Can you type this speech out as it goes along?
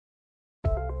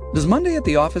Does Monday at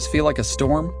the office feel like a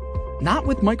storm? Not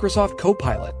with Microsoft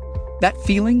Copilot. That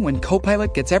feeling when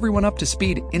Copilot gets everyone up to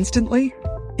speed instantly?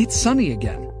 It's sunny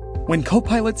again. When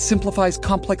Copilot simplifies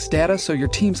complex data so your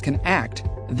teams can act,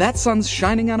 that sun's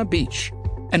shining on a beach.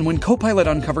 And when Copilot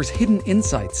uncovers hidden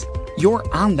insights, you're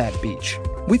on that beach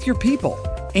with your people,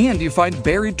 and you find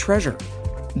buried treasure.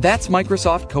 That's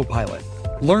Microsoft Copilot.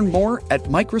 Learn more at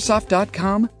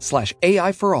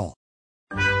Microsoft.com/AI for all.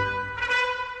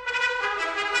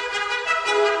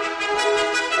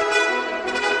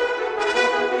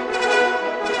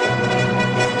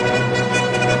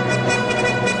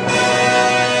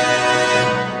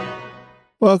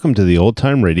 Welcome to the Old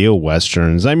Time Radio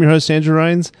Westerns. I'm your host, Andrew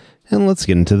Rhynes, and let's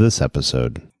get into this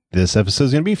episode. This episode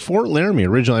is going to be Fort Laramie.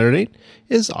 Original air date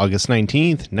is August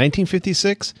 19th,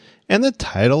 1956, and the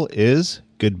title is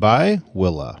Goodbye,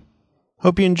 Willa.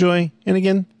 Hope you enjoy, and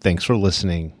again, thanks for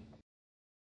listening.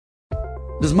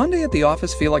 Does Monday at the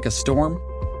office feel like a storm?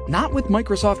 Not with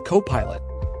Microsoft Copilot.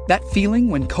 That feeling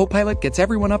when Copilot gets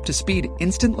everyone up to speed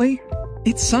instantly?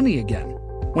 It's sunny again.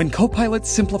 When Copilot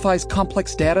simplifies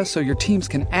complex data so your teams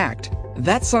can act,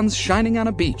 that sun's shining on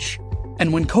a beach.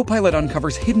 And when Copilot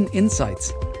uncovers hidden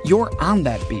insights, you're on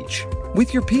that beach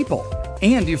with your people,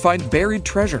 and you find buried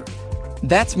treasure.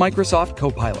 That's Microsoft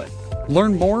Copilot.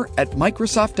 Learn more at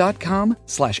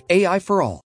Microsoft.com/AI for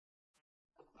all.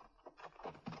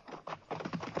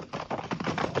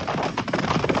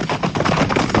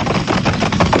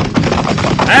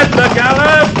 At the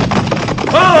gallop!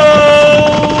 Follow!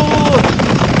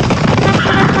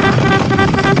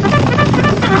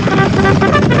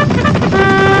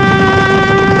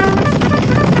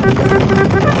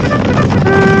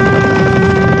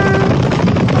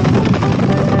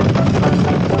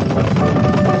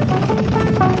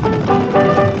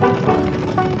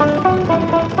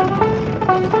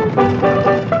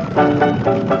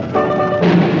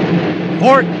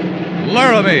 Fort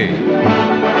Laramie.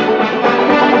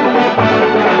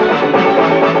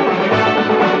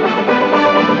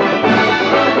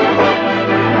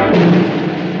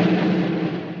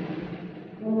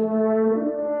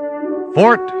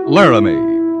 Fort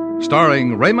Laramie,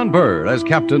 starring Raymond Burr as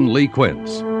Captain Lee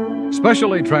Quince.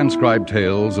 Specially transcribed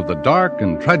tales of the dark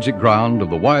and tragic ground of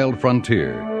the wild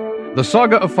frontier, the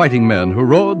saga of fighting men who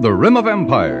rode the rim of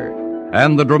empire,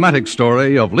 and the dramatic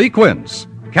story of Lee Quince,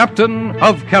 Captain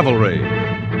of Cavalry.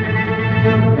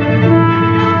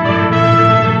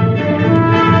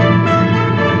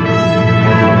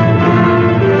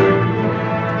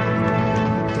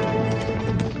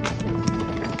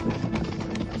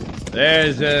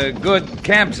 There's a good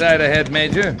campsite ahead,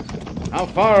 Major. How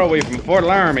far are we from Fort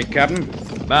Laramie, Captain?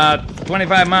 About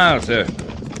 25 miles, sir.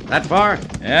 That far?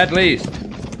 At least.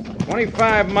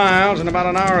 25 miles and about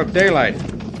an hour of daylight.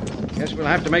 Guess we'll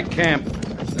have to make camp.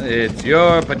 It's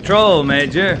your patrol,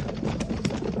 Major.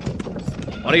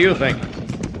 What do you think?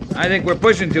 I think we're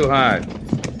pushing too hard.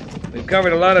 We've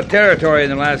covered a lot of territory in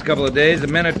the last couple of days. The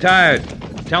men are tired.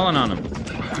 I'm telling on them.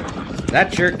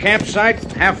 That's your campsite,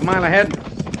 half a mile ahead?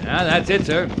 Yeah, that's it,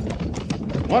 sir.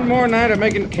 One more night of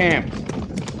making camp.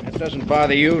 That doesn't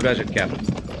bother you, does it, Captain?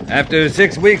 After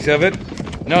 6 weeks of it,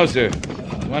 no, sir.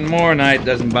 One more night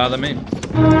doesn't bother me.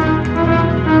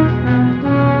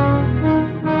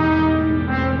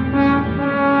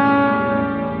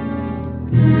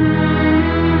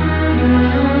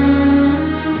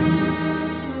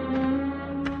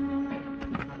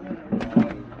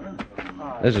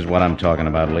 This is what I'm talking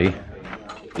about, Lee.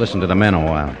 Listen to the men a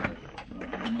while.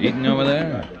 Eating over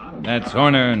there? That's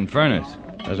Horner and Furnace.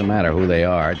 Doesn't matter who they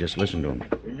are, just listen to them.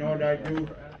 You know what I do?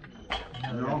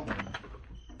 No.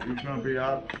 You're going to be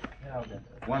out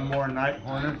one more night,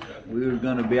 Horner? We was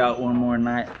going to be out one more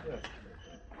night.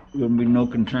 Wouldn't be no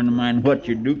concern of mine what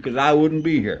you do, because I wouldn't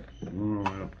be here. Oh,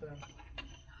 well.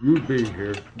 You'd be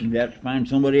here. You'd have to find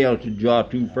somebody else to jaw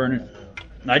to, Furnace.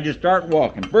 I'd just start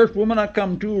walking. First woman I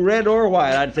come to, red or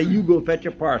white, I'd say, you go fetch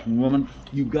a parson, woman.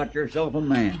 You got yourself a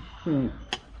man.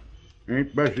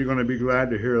 Ain't Bessie going to be glad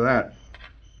to hear that.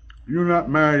 You're not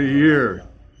married a year.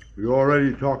 You're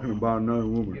already talking about another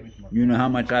woman. You know how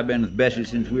much I've been with Bessie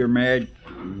since we were married?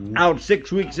 Out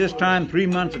 6 weeks this time, 3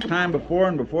 months of time before,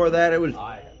 and before that it was...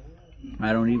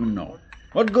 I don't even know.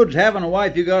 What good's having a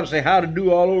wife you got to say how to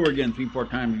do all over again 3-4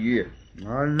 times a year?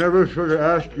 I never should have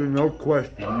asked you no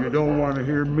question. You don't want to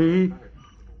hear me.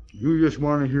 You just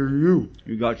want to hear you.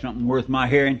 You got something worth my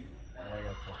hearing?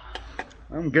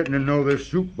 I'm getting to know this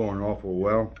soup bone awful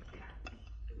well.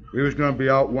 We was going to be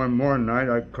out one more night.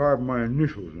 I carved my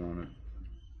initials on it.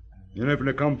 And if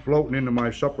it come floating into my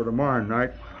supper tomorrow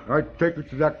night, I'd take it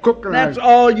to that cook and That's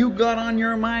all you got on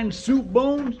your mind, soup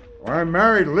bones? I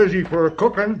married Lizzie for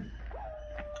cooking.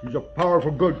 He's a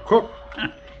powerful good cook.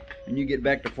 When you get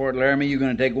back to Fort Laramie, you're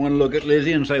going to take one look at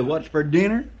Lizzie and say, what's for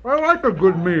dinner? I like a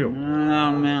good meal.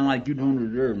 Oh, man, like you don't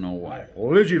deserve no wife.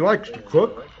 Well, Lizzie likes to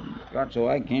cook. God, so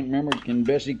I can't remember, can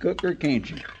Bessie cook or can't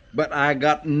she? But I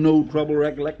got no trouble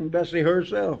recollecting Bessie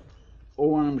herself.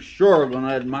 Oh, I'm sure going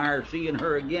to admire seeing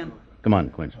her again. Come on,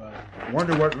 Quince.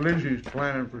 Wonder what Lizzie's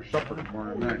planning for supper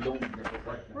tomorrow night.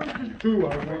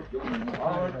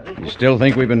 You still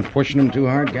think we've been pushing them too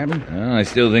hard, Captain? Well, I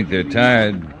still think they're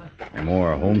tired. They're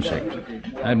more homesick.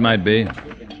 That might be.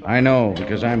 I know,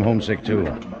 because I'm homesick,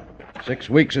 too. 6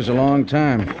 weeks is a long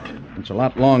time. It's a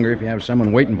lot longer if you have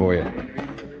someone waiting for you.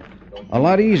 A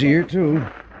lot easier, too.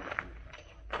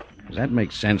 Does that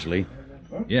make sense, Lee?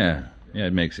 Yeah,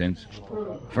 it makes sense.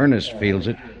 Furnace feels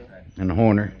it, and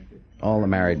Horner, all the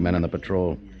married men on the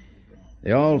patrol.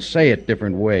 They all say it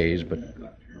different ways, but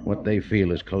what they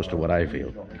feel is close to what I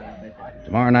feel.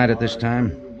 Tomorrow night at this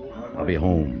time, I'll be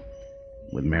home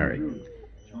with Mary.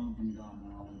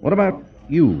 What about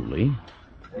you, Lee?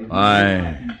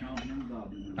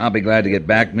 I'll be glad to get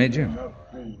back, Major.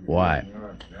 Why?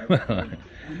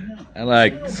 I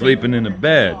like sleeping in a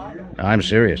bed. I'm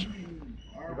serious.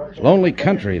 It's a lonely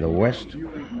country, the West.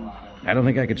 I don't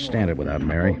think I could stand it without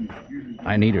Mary.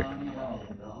 I need her.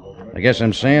 I guess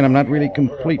I'm saying I'm not really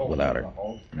complete without her.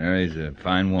 Mary's a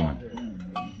fine woman.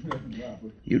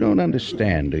 You don't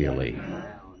understand, do you, Lee?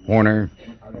 Horner,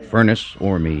 Furnace,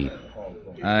 or me.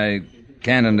 I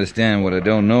can't understand what I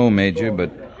don't know, Major,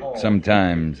 but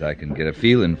sometimes I can get a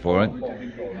feeling for it.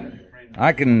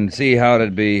 I can see how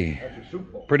it'd be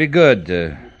pretty good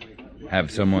to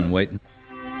have someone waiting.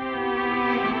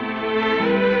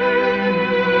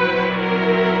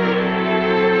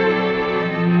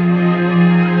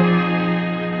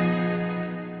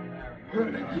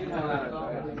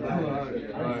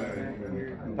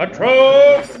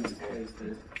 Patrol!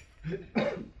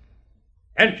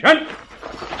 Attention!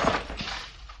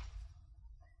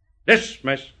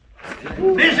 Dismiss.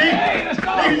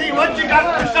 Lizzie, what you got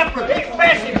for supper? It's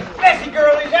Bessie. Bessie,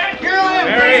 girl, is that girl?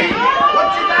 Mary.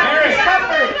 What you got for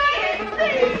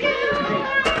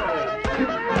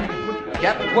supper?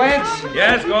 Captain Quince?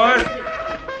 Yes, Gord?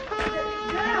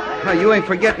 Oh, you ain't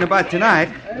forgetting about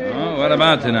tonight. Oh, what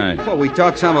about tonight? Well, we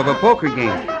talked some of a poker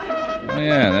game. Oh,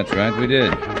 yeah, that's right, we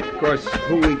did. Of course,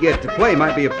 who we get to play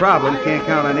might be a problem. Can't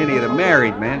count on any of the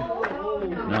married men.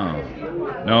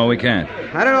 No, we can't.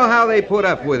 I don't know how they put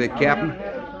up with it, Captain.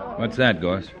 What's that,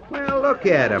 Gorse? Well, look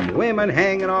at them. Women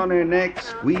hanging on their necks,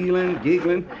 squealing,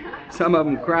 giggling. Some of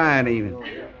them crying even.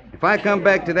 If I come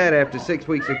back to that after 6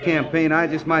 weeks of campaign, I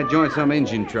just might join some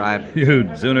Indian tribe.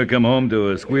 You'd sooner come home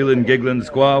to a squealing, giggling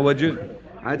squaw, would you?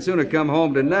 I'd sooner come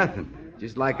home to nothing,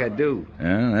 just like I do.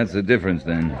 Yeah, that's the difference,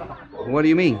 then. What do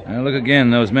you mean? Now, look again,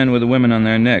 those men with the women on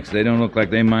their necks. They don't look like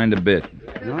they mind a bit.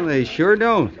 No, they sure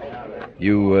don't.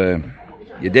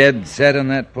 You dead set on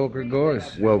that poker,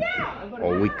 Gorse? Well,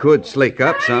 we could slick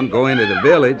up some, go into the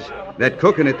village. That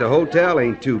cooking at the hotel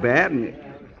ain't too bad. And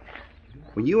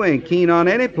well, you ain't keen on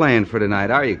any plan for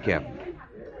tonight, are you, Captain?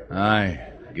 I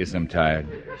guess I'm tired.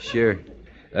 Sure.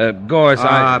 Gorse,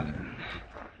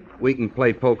 we can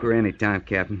play poker anytime,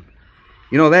 Captain.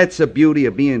 You know, that's the beauty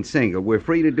of being single. We're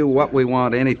free to do what we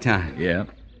want anytime. Yeah.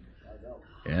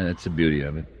 Yeah, that's the beauty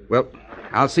of it. Well,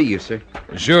 I'll see you, sir.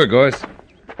 Sure, Gorse.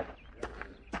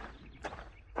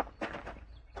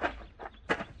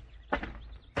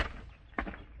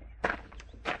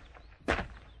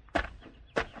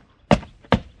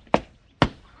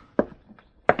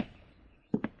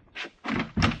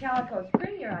 Calico's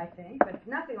prettier, I think, but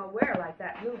nothing will wear like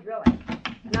that blue drilling.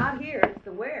 Not here, it's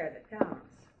the wear that counts.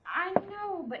 I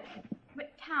know, but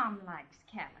Tom likes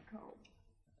calico.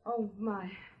 Oh, my.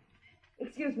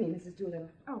 Excuse me, Mrs. Doolittle.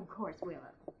 Oh, of course,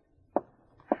 Willa.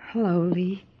 Hello,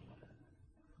 Lee.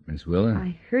 Miss Willa?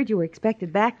 I heard you were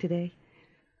expected back today.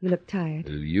 You look tired.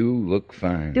 You look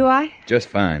fine. Do I? Just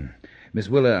fine. Miss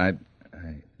Willa,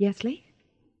 Yes, Lee?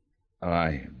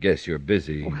 I guess you're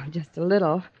busy. Well, just a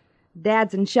little.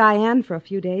 Dad's in Cheyenne for a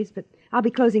few days, but I'll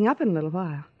be closing up in a little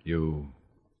while. You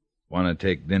want to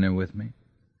take dinner with me?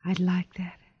 I'd like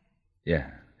that. Yeah.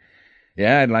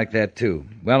 Yeah, I'd like that, too.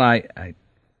 Well,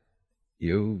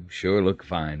 You sure look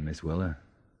fine, Miss Willa.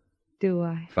 Do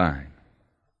I? Fine.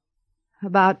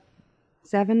 About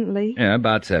 7, Lee? Yeah,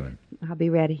 about 7. I'll be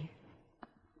ready.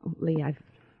 Oh, Lee, I've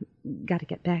got to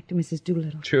get back to Mrs.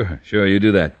 Doolittle. Sure, you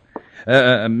do that.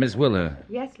 Miss Willa.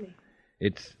 Yes, Lee?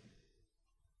 It's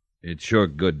sure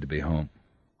good to be home.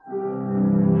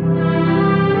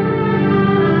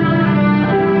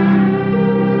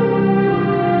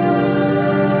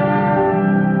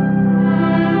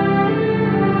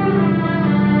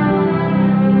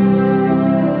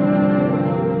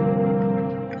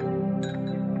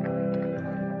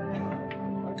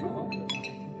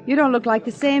 You don't look like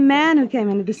the same man who came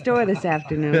into the store this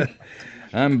afternoon.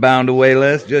 I'm bound to weigh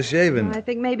less just shaving. I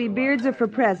think maybe beards are for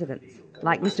presidents,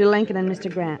 like Mr. Lincoln and Mr.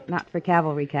 Grant, not for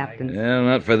cavalry captains. Well,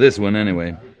 not for this one,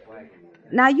 anyway.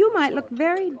 Now, you might look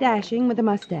very dashing with a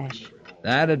mustache.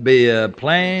 That'd be a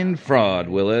plain fraud,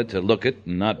 Willa, to look it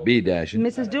and not be dashing.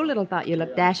 Mrs. Doolittle thought you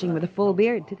looked dashing with a full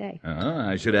beard today.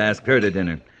 I should have asked her to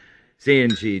dinner,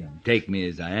 seeing she'd take me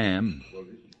as I am.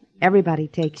 Everybody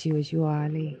takes you as you are,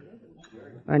 Lee.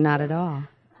 Or not at all.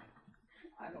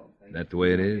 That the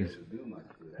way it is?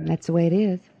 That's the way it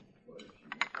is.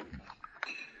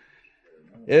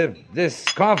 If this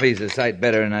coffee's a sight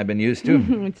better than I've been used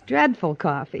to. It's dreadful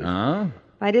coffee. Oh?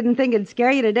 If I didn't think it'd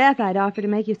scare you to death, I'd offer to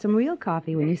make you some real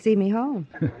coffee when you see me home.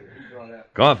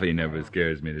 Coffee never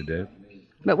scares me to death.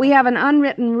 But we have an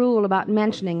unwritten rule about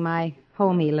mentioning my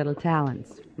homey little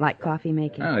talents, like coffee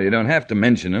making. Oh, you don't have to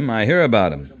mention them. I hear about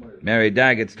them. Mary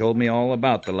Daggett's told me all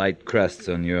about the light crusts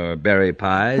on your berry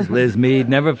pies. Liz Meade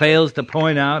never fails to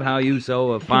point out how you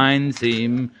sew a fine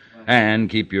seam and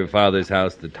keep your father's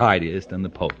house the tidiest on the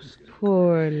post.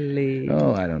 Poor Lee.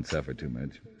 Oh, I don't suffer too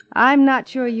much. I'm not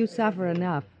sure you suffer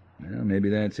enough. Well, maybe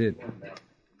that's it.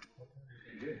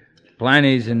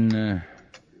 Pliny's in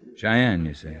Cheyenne,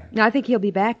 you say? I think he'll be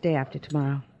back day after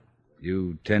tomorrow.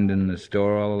 You tending the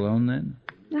store all alone, then?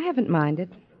 I haven't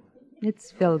minded.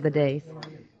 It's filled the days.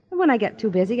 And when I get too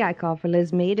busy, I call for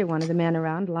Liz Meade or one of the men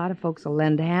around. A lot of folks will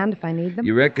lend a hand if I need them.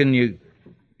 You reckon you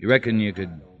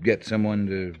could get someone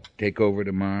to take over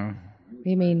tomorrow?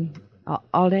 You mean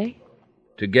all day?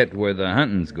 To get where the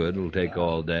hunting's good will take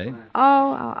all day.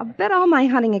 Oh, I bet all my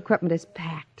hunting equipment is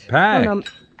packed. Packed? Oh, no.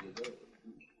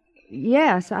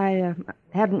 Yes, I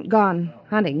haven't gone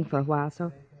hunting for a while,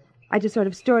 so I just sort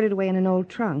of stored it away in an old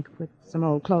trunk with some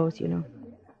old clothes, you know.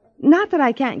 Not that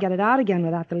I can't get it out again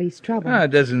without the least trouble. It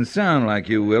doesn't sound like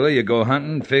you, Willa. You go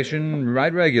hunting, fishing,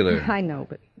 right regular. I know,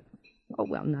 but... Oh,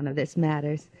 well, none of this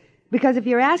matters. Because if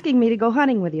you're asking me to go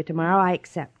hunting with you tomorrow, I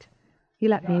accept. You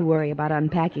let me worry about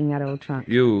unpacking that old trunk.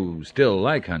 You still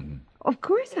like hunting? Of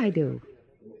course I do.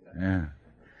 Yeah.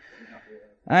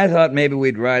 I thought maybe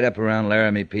we'd ride up around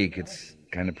Laramie Peak. It's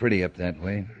kind of pretty up that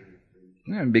way.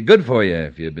 Yeah, it'd be good for you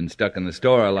if you've been stuck in the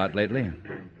store a lot lately.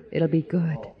 It'll be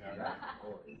good.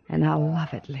 And I'll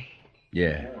love it, Lee.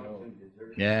 Yeah.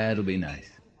 Yeah, it'll be nice.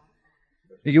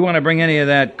 If you want to bring any of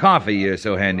that coffee you're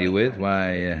so handy with,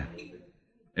 why,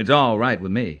 it's all right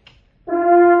with me.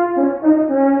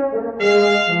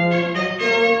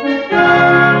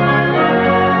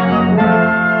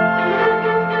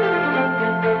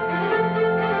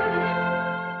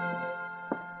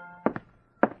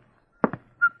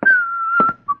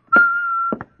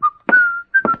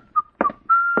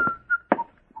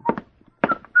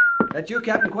 That you,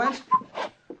 Captain Quince?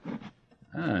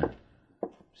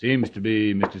 Seems to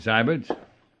be Mr. Syberts.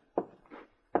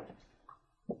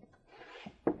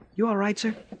 You all right,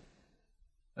 sir?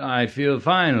 I feel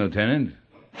fine, Lieutenant.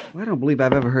 Well, I don't believe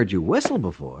I've ever heard you whistle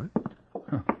before.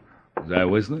 Was I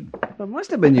whistling? Well, it must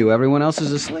have been you. Everyone else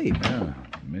is asleep. Yeah,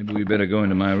 maybe we better go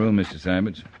into my room, Mr.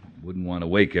 Syberts. Wouldn't want to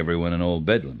wake everyone in old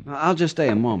Bedlam. I'll just stay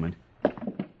a moment.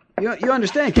 You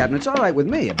understand, Captain, it's all right with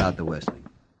me about the whistling.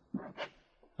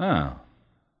 Oh,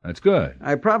 that's good.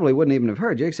 I probably wouldn't even have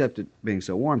heard you, except it being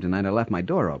so warm tonight, I left my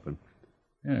door open.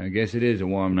 Yeah, I guess it is a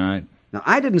warm night. Now,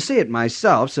 I didn't see it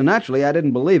myself, so naturally I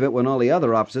didn't believe it when all the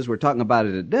other officers were talking about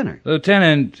it at dinner.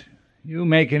 Lieutenant, you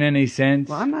making any sense?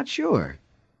 Well, I'm not sure.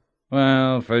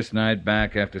 Well, first night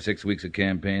back after 6 weeks of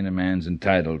campaign, a man's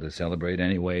entitled to celebrate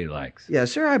any way he likes.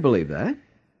 Yes, sir, I believe that.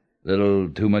 Little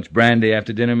too much brandy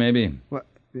after dinner, maybe? What?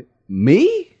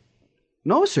 Me?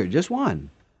 No, sir, just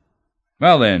one.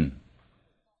 Well, then,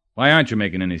 why aren't you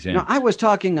making any sense? No, I was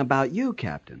talking about you,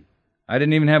 Captain. I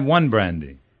didn't even have one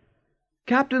brandy.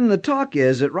 Captain, the talk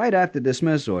is that right after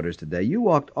dismiss orders today, you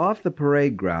walked off the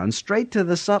parade ground straight to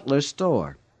the sutler's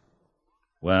store.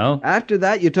 Well? After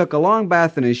that, you took a long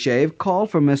bath and a shave,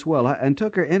 called for Miss Willa, and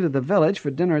took her into the village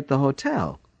for dinner at the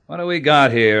hotel. What do we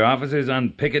got here? Officers on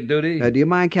picket duty? Do you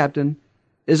mind, Captain?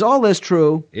 Is all this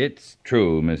true? It's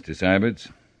true, Mr.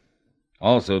 Syberts.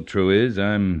 Also true is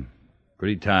I'm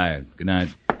pretty tired. Good night.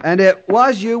 And it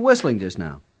was you whistling just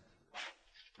now?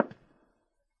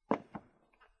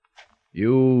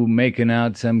 You making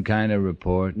out some kind of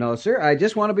report? No, sir. I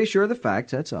just want to be sure of the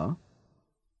facts, that's all.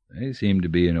 They seem to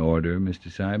be in order, Mr.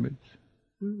 Syberts.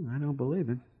 I don't believe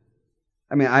it.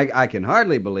 I mean, I can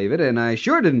hardly believe it, and I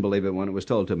sure didn't believe it when it was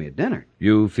told to me at dinner.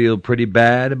 You feel pretty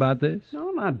bad about this?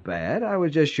 No, not bad. I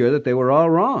was just sure that they were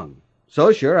all wrong.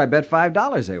 So sure, I bet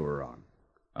 $5 they were wrong.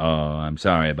 Oh, I'm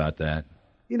sorry about that.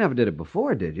 You never did it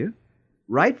before, did you?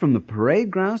 Right from the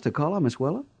parade grounds to call on Miss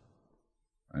Willa?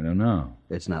 I don't know.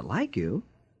 It's not like you.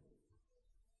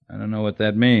 I don't know what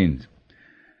that means.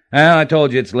 Well, I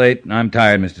told you it's late. I'm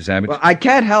tired, Mr. Savage. Well, I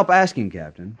can't help asking,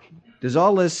 Captain. Does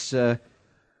all this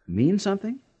mean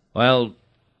something? Well,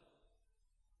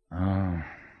 all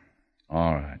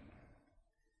right.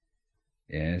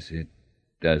 Yes, it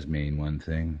does mean one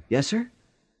thing. Yes, sir?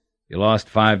 You lost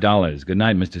 $5. Good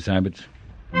night, Mr. Savage.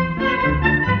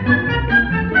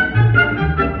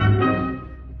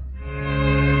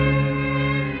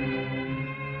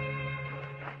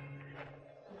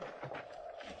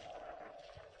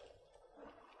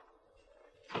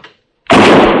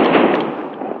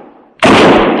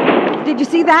 Did you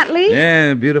see that, Lee?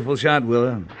 Yeah, beautiful shot,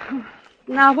 Willa.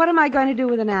 Now, what am I going to do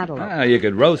with an antelope? Ah, you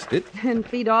could roast it. And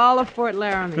feed all of Fort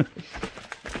Laramie.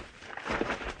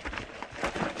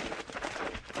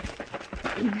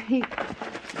 He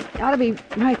ought to be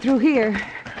right through here.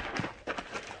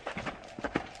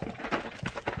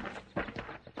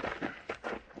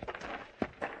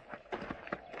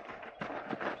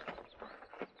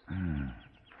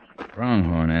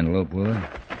 Pronghorn antelope, Willa.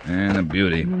 And a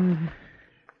beauty.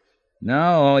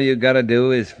 Now all you gotta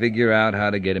do is figure out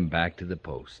how to get him back to the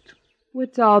post.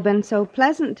 It's all been so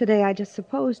pleasant today, I just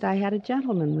supposed I had a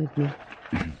gentleman with me.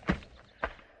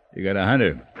 You got a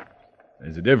hunter.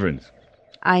 There's a difference.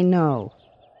 I know.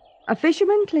 A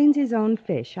fisherman cleans his own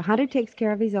fish. A hunter takes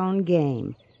care of his own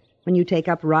game. When you take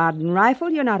up rod and rifle,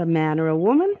 you're not a man or a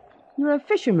woman. You're a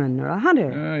fisherman or a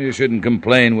hunter. You shouldn't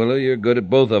complain, Willa. You're good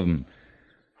at both of them.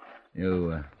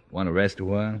 You want to rest a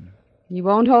while? You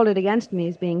won't hold it against me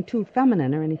as being too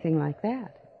feminine or anything like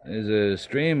that. There's a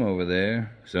stream over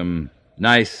there. Some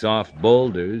nice, soft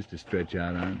boulders to stretch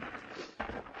out on.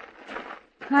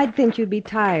 I'd think you'd be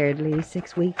tired, Lee,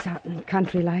 6 weeks out in the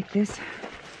country like this.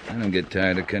 I don't get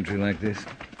tired of country like this.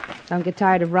 Don't get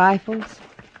tired of rifles?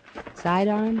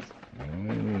 Sidearms?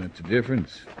 Oh, that's a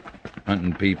difference.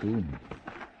 Hunting people,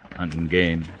 hunting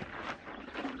game.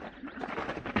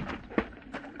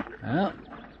 Well,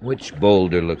 which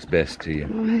boulder looks best to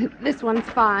you? This one's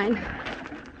fine.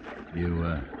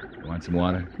 You, want some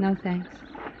water? No, thanks.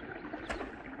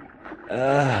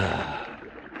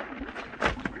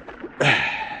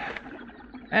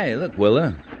 Hey, look,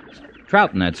 Willa.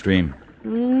 Trout in that stream.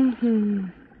 Mm-hmm.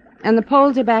 And the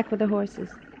poles are back with the horses.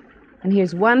 And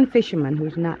here's one fisherman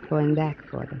who's not going back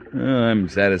for them. Oh, I'm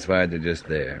satisfied they're just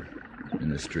there, in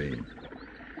the stream.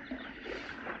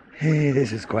 Hey,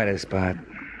 this is quite a spot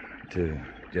to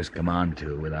just come on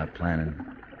to without planning.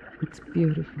 It's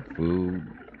beautiful. Food,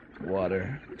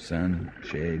 water, sun,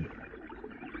 shade.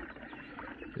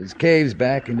 There's caves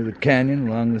back into the canyon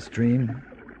along the stream.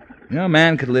 You know, a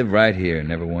man could live right here and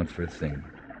never want for a thing.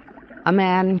 A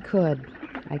man could,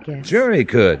 I guess. Sure he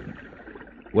could.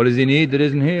 What does he need that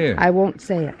isn't here? I won't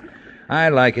say it. I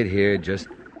like it here just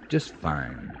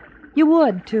fine. You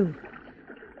would, too.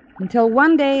 Until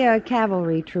one day a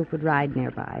cavalry troop would ride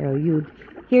nearby, or you'd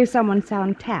hear someone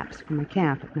sound taps from a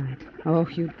camp at night. Oh,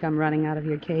 you'd come running out of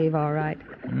your cave, all right.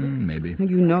 Maybe.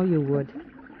 You know you would.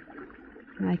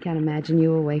 I can't imagine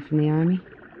you away from the Army.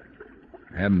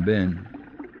 Haven't been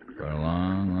for a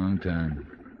long, long time.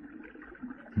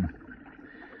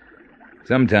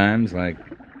 Sometimes, like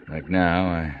now,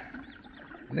 I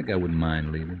think I wouldn't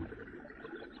mind leaving.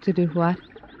 To do what?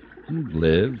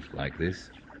 Live like this.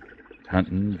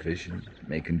 Hunting, fishing,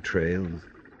 making trails,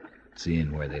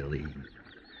 seeing where they lead.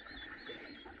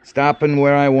 Stopping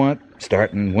where I want,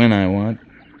 starting when I want.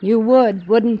 You would,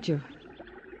 wouldn't you?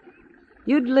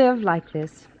 You'd live like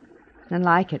this, and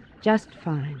like it just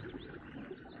fine.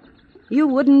 You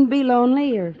wouldn't be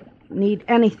lonely or need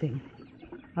anything,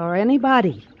 or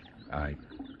anybody. I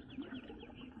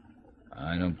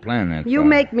don't plan that You far.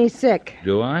 make me sick.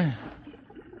 Do I?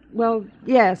 Well,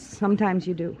 yes, sometimes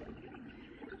you do.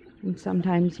 And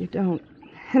sometimes you don't.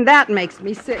 And that makes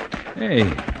me sick. Hey,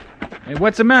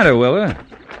 what's the matter, Willa?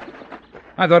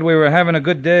 I thought we were having a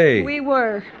good day. We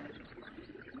were.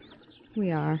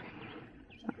 We are.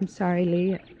 I'm sorry,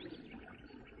 Lee.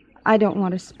 I don't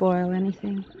want to spoil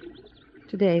anything.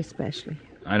 Today especially.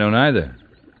 I don't either.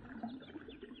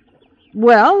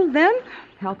 Well, then,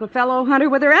 help a fellow hunter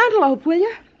with her antelope, will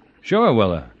you? Sure,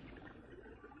 Willa.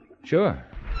 Sure.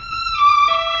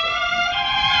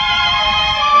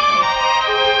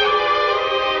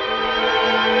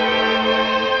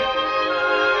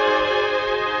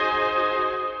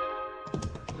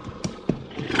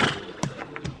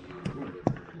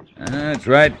 That's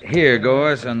right here,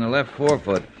 Gorse, on the left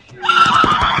forefoot.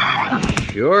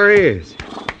 Sure is.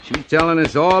 She's telling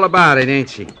us all about it, ain't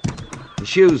she? The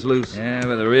shoe's loose. Yeah,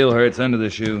 but the real hurt's under the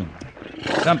shoe.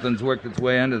 Something's worked its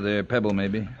way under there, pebble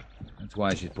maybe. That's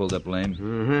why she's pulled up lame.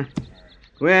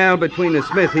 Mm-hmm. Well, between the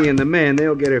smithy and the men,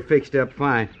 they'll get her fixed up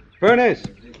fine. Furnace,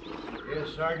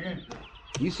 Yes, Sergeant?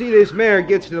 you see this mare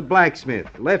gets to the blacksmith.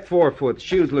 Left forefoot,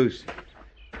 shoes loose.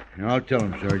 I'll tell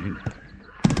him, Sergeant.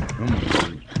 Come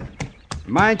on.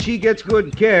 Mind she gets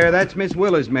good care. That's Miss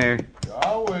Willa's mare.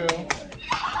 I will.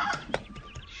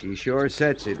 She sure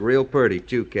sets it real pretty,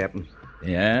 too, Captain.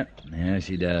 Yeah,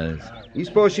 she does. You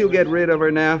suppose she'll get rid of her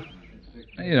now?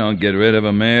 You don't get rid of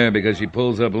a mare because she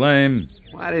pulls up lame.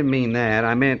 Well, I didn't mean that.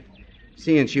 I meant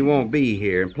seeing she won't be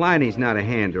here. And Pliny's not a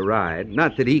hand to ride.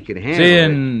 Not that he could handle it.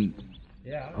 Seeing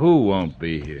who won't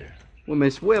be here? Well,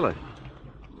 Miss Willa.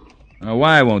 Now,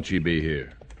 why won't she be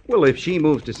here? Well, if she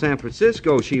moves to San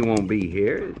Francisco, she won't be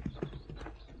here.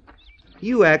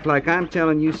 You act like I'm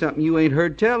telling you something you ain't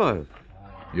heard tell of.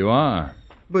 You are.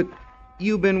 But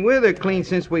you've been with her clean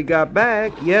since we got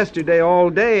back. Yesterday all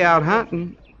day out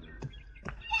hunting.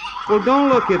 Well, don't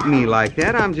look at me like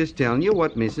that. I'm just telling you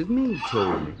what Mrs. Meade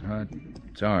told me.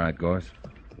 It's all right, Gorse.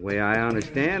 The way I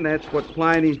understand, that's what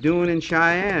Pliny's doing in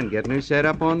Cheyenne, getting her set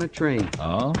up on the train.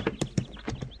 Oh?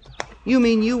 You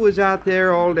mean you was out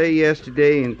there all day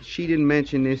yesterday and she didn't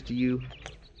mention this to you?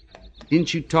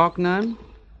 Didn't you talk none?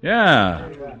 Yeah.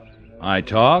 I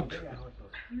talked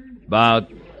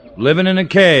about living in a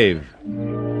cave.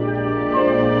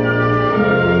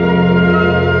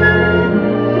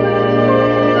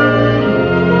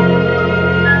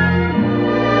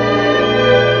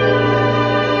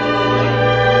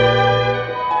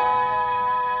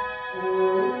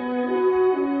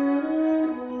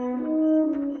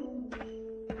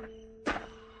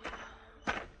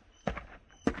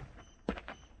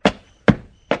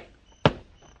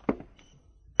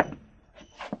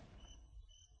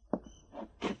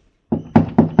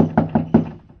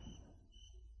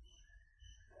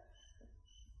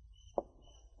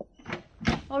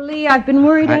 Oh, Lee, I've been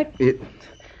worried.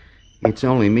 It's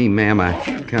only me, ma'am.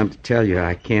 I come to tell you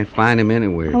I can't find him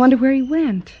anywhere. I wonder where he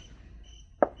went.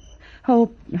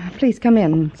 Oh, please come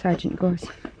in, Sergeant Gorse.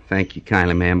 Thank you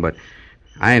kindly, ma'am, but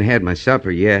I ain't had my supper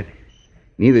yet.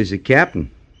 Neither's the captain.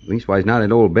 Leastwise, not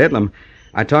at Old Bedlam.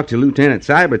 I talked to Lieutenant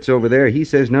Syberts over there. He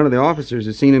says none of the officers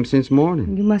have seen him since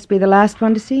morning. You must be the last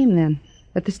one to see him, then,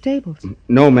 at the stables.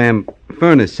 No, ma'am.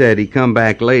 Furnace said he'd come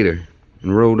back later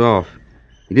and rode off.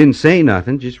 He didn't say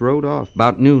nothing, just rode off.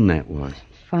 About noon, that was.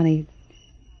 Funny.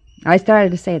 I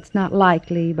started to say it's not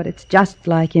likely, but it's just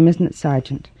like him, isn't it,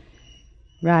 Sergeant?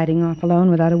 Riding off alone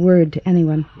without a word to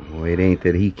anyone. Oh, it ain't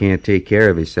that he can't take care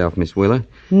of himself, Miss Willa.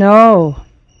 No,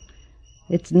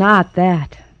 it's not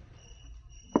that.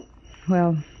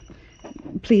 Well,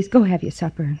 please go have your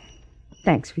supper.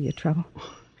 Thanks for your trouble.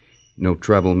 No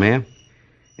trouble, ma'am.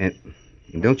 And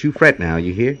don't you fret now,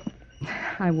 you hear?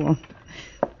 I won't.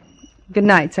 Good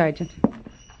night, Sergeant.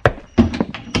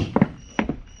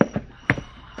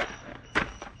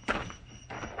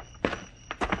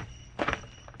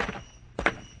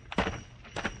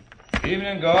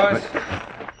 Evening, Gorse.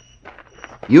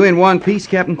 You in one piece,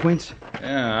 Captain Quince?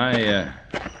 Yeah,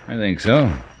 I think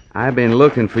so. I've been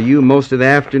looking for you most of the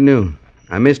afternoon.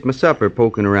 I missed my supper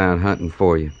poking around hunting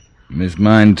for you. Missed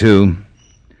mine, too.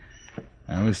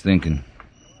 I was thinking.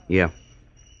 Yeah.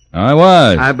 I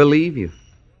was. I believe you.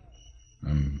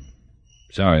 I'm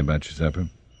sorry about your supper.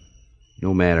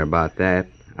 No matter about that.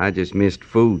 I just missed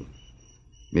food.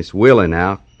 Miss Willa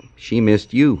now, she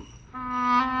missed you.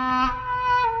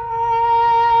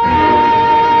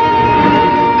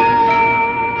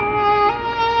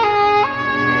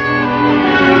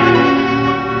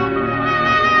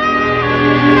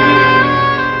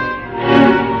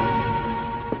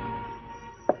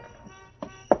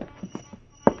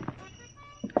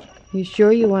 You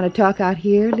sure you want to talk out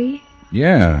here, Lee?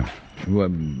 Yeah.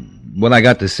 What I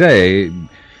got to say...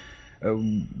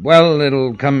 well,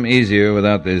 it'll come easier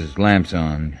without these lamps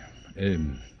on.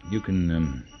 You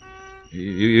can...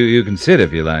 you can sit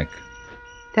if you like.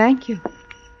 Thank you.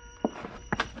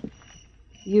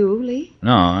 You, Lee?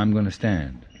 No, I'm going to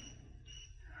stand.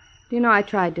 You know, I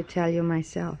tried to tell you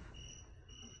myself.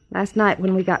 Last night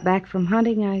when we got back from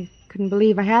hunting, I couldn't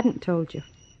believe I hadn't told you.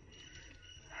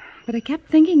 But I kept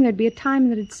thinking there'd be a time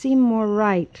that'd seem more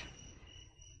right.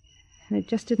 And it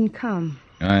just didn't come.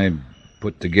 I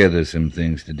put together some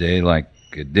things today, like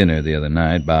at dinner the other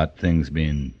night, about things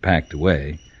being packed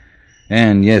away.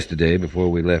 And yesterday, before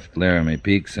we left Laramie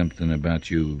Peak, something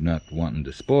about you not wanting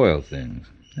to spoil things.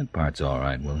 That part's all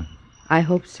right, Willa. I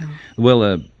hope so.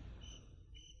 Willa,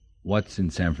 what's in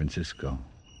San Francisco?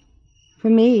 For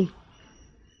me,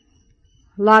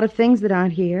 a lot of things that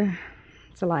aren't here.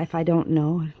 It's a life I don't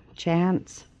know.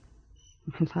 Chance.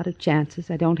 A lot of chances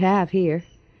I don't have here.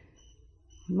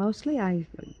 Mostly, I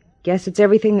guess it's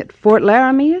everything that Fort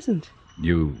Laramie isn't.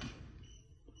 You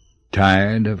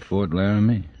tired of Fort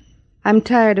Laramie? I'm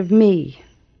tired of me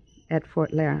at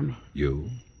Fort Laramie. You?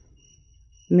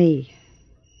 Me.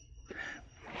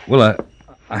 Well,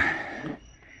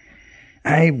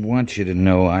 I want you to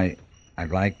know I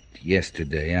liked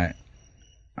yesterday.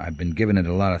 I've been giving it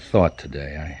a lot of thought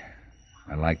today.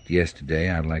 I liked yesterday.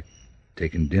 I liked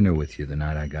taking dinner with you the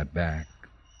night I got back.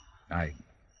 I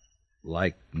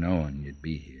liked knowing you'd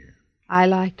be here. I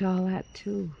liked all that,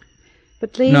 too.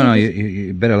 But Lee... No,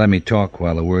 you better let me talk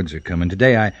while the words are coming.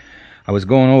 Today, I was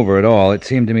going over it all. It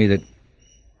seemed to me that...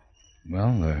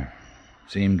 Well, there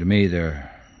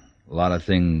are a lot of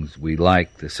things we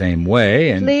like the same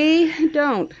way, and... Lee,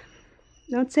 don't.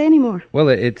 Don't say any more. Well,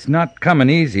 it's not coming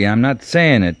easy. I'm not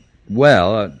saying it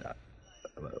well.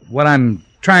 What I'm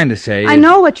trying to say I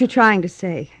know what you're trying to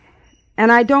say,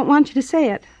 and I don't want you to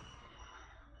say it.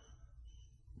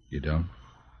 You don't?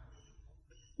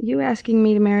 You asking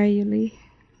me to marry you, Lee?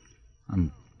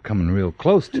 I'm coming real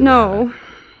close to No. that.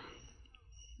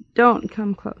 Don't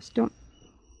come close. Don't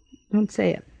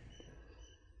say it.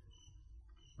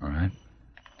 All right.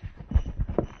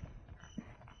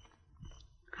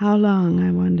 How long,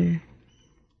 I wonder,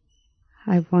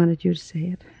 I've wanted you to say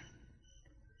it.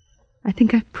 I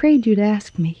think I've prayed you to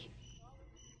ask me.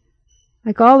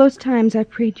 Like all those times I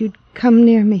prayed you'd come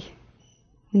near me,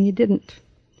 and you didn't.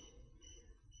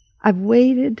 I've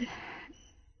waited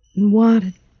and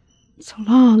wanted so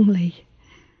long, Lee.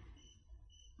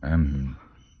 I'm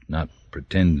not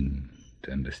pretending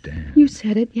to understand. You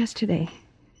said it yesterday.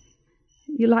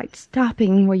 You liked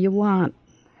stopping where you want,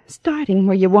 starting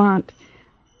where you want.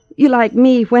 You like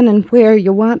me when and where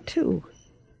you want to.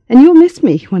 And you'll miss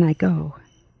me when I go.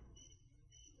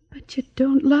 But you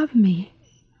don't love me.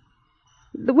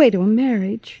 The way to a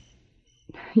marriage.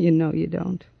 You know you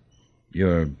don't.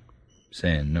 You're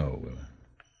saying no, Willa.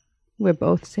 We're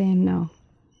both saying no.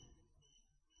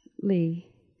 Lee,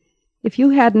 if you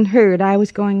hadn't heard I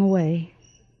was going away,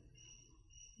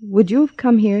 would you have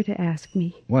come here to ask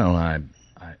me? Well, I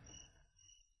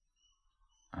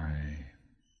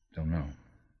don't know.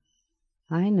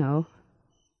 I know.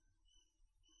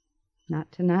 Not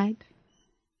tonight,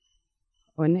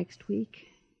 or next week,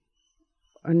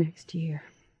 or next year.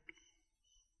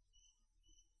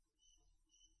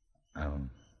 I'll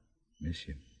miss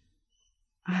you.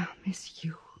 I'll miss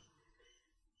you.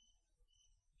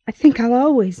 I think I'll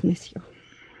always miss you.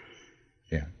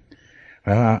 Yeah.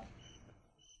 Well,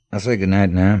 I'll say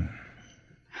goodnight now.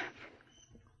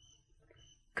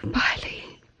 Goodbye, Lee.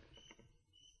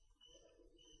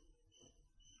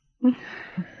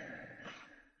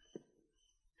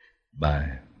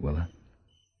 Bye, Willa.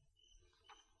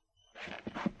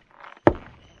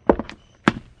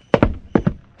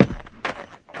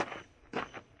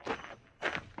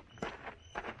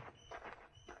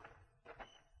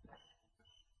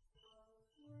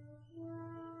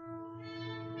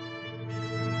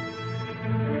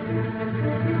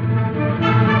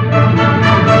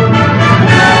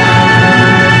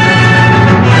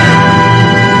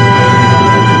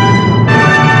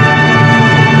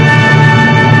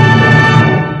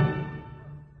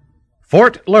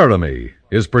 Fort Laramie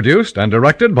is produced and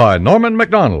directed by Norman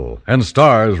MacDonald and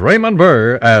stars Raymond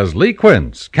Burr as Lee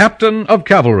Quince, Captain of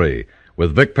Cavalry,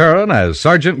 with Vic Perrin as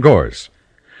Sergeant Gorse.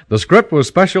 The script was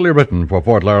specially written for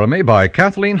Fort Laramie by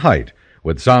Kathleen Height,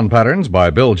 with sound patterns by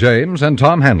Bill James and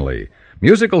Tom Henley.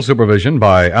 Musical supervision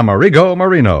by Amerigo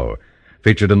Marino.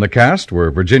 Featured in the cast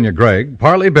were Virginia Gregg,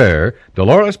 Parley Bear,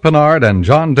 Dolores Pinard, and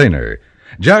John Daner.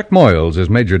 Jack Moyles is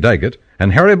Major Daggett,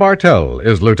 and Harry Bartell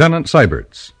is Lieutenant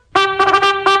Seiberts.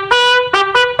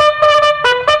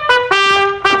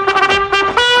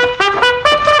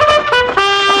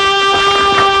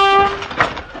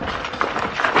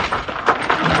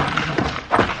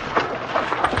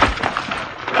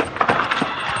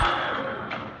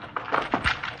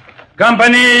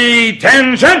 Company,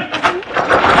 tension!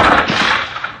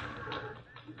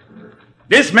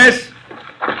 Dismiss!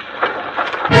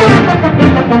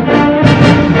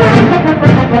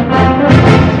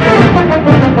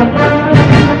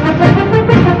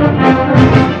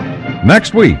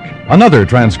 Next week, another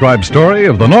transcribed story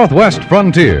of the Northwest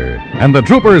frontier and the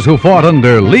troopers who fought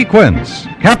under Lee Quince,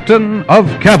 Captain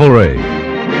of Cavalry.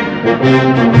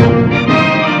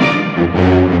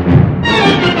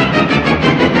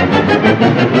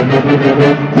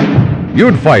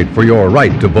 You'd fight for your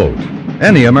right to vote.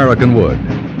 Any American would.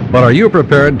 But are you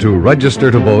prepared to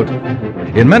register to vote?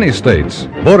 In many states,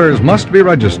 voters must be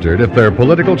registered if their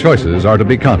political choices are to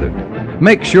be counted.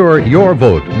 Make sure your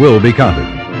vote will be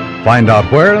counted. Find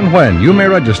out where and when you may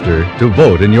register to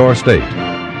vote in your state.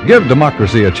 Give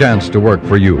democracy a chance to work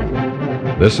for you.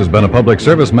 This has been a public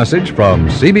service message from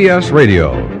CBS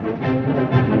Radio.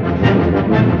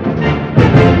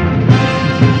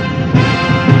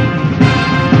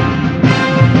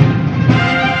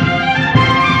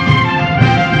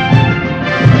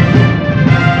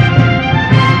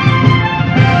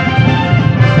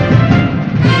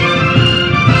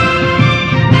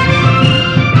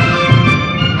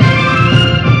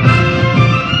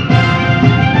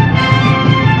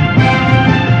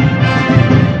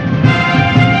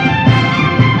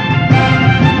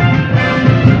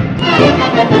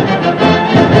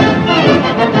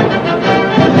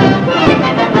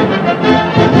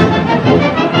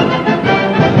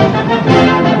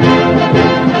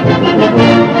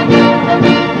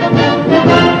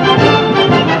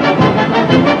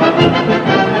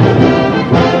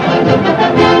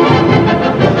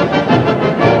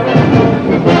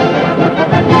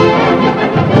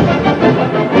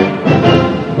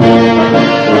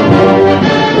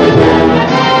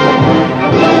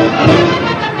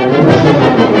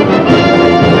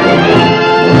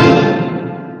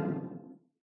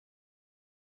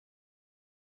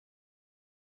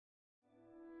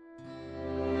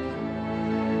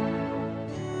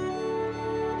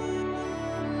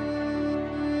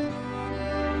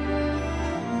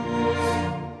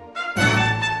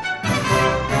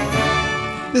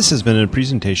 This has been a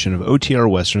presentation of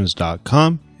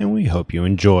OTRWesterns.com, and we hope you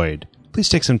enjoyed. Please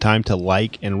take some time to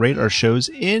like and rate our shows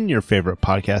in your favorite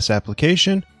podcast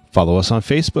application. Follow us on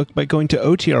Facebook by going to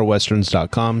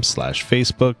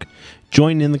OTRWesterns.com/Facebook.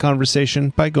 Join in the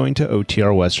conversation by going to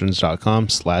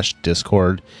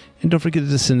OTRWesterns.com/Discord. And don't forget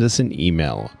to send us an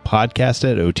email,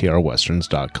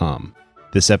 podcast@OTRWesterns.com.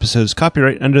 This episode is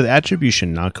copyright under the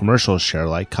Attribution Non-Commercial Share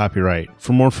Alike copyright.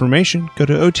 For more information, go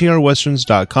to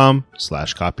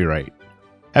OTRWesterns.com/copyright.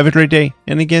 Have a great day,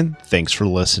 and again, thanks for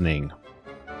listening.